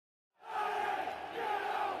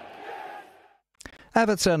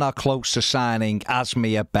Everton are close to signing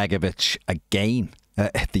Asmir Begovic again.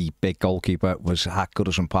 The big goalkeeper was at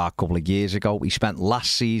Goodison Park a couple of years ago. He spent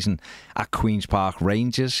last season at Queen's Park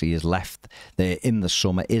Rangers. He has left there in the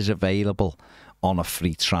summer, is available on a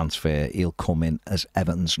free transfer. He'll come in as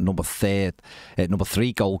Everton's number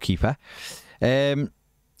three goalkeeper.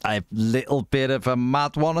 A little bit of a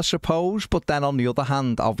mad one, I suppose. But then on the other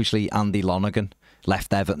hand, obviously Andy Lonergan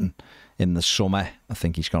left Everton in the summer. I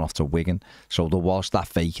think he's gone off to Wigan. So there was that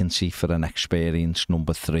vacancy for an experienced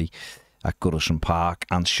number three at Goodison Park,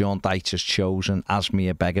 and Sean Dyche has chosen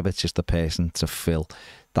Asmir Begovic as the person to fill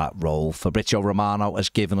that role. Fabrizio Romano has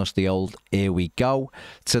given us the old "here we go"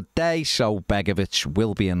 today, so Begovic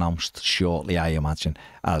will be announced shortly, I imagine,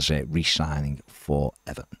 as a re-signing for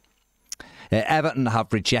Everton. Everton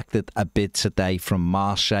have rejected a bid today from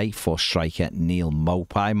Marseille for striker Neal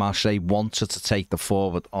Maupay. Marseille wanted to take the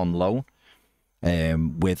forward on loan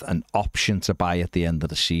with an option to buy at the end of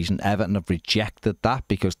the season. Everton have rejected that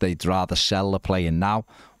because they'd rather sell the player now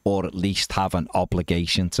or at least have an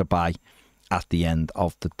obligation to buy at the end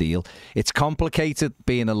of the deal. It's complicated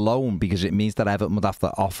being a loan because it means that Everton would have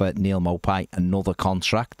to offer Neal Maupay another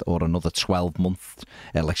contract or another 12-month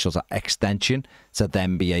sort of extension to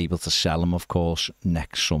then be able to sell him, of course,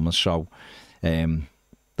 next summer. So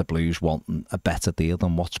the Blues want a better deal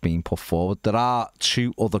than what's being put forward. There are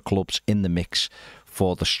two other clubs in the mix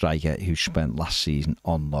for the striker who spent last season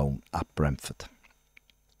on loan at Brentford.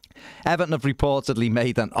 Everton have reportedly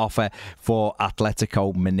made an offer for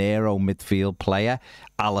Atletico Mineiro midfield player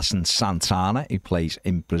Alisson Santana, who plays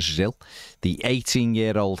in Brazil. The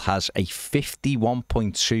 18-year-old has a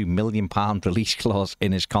 £51.2 million release clause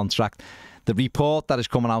in his contract. The report that is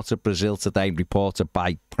coming out of Brazil today, reported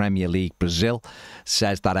by Premier League Brazil,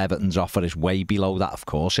 says that Everton's offer is way below that. Of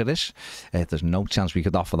course it is. There's no chance we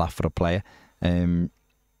could offer that for a player. I'd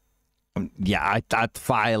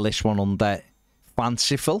file this one under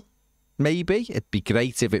fanciful, maybe. It'd be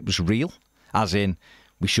great if it was real, as in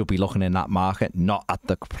we should be looking in that market, not at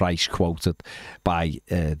the price quoted by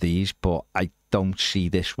these, but I don't see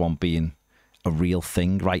this one being a real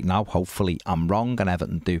thing right now. Hopefully I'm wrong and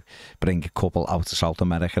Everton do bring a couple out of South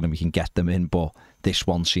America and we can get them in, but this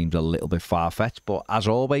one seems a little bit far-fetched. But as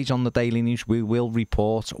always on the Daily News, we will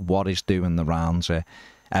report what is doing the rounds.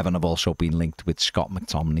 Everton have also been linked with Scott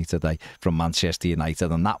McTominay today from Manchester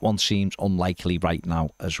United, and that one seems unlikely right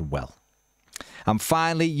now as well. And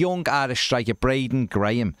finally, young Irish striker Braden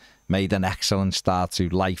Graham made an excellent start to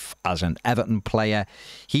life as an Everton player.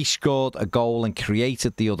 He scored a goal and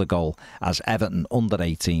created the other goal as Everton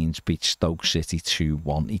under-18s beat Stoke City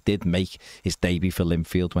 2-1. He did make his debut for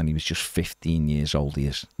Linfield when he was just 15 years old. He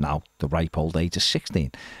is now the ripe old age of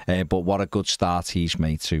 16. But what a good start he's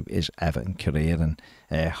made to his Everton career, and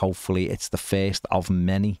hopefully it's the first of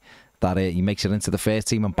many that he makes it into the first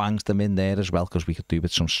team and bangs them in there as well, because we could do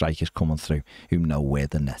with some strikers coming through who know where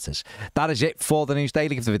the net is. That is it for the News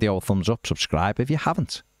Daily. Give the video a thumbs up, subscribe if you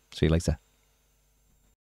haven't. See you later.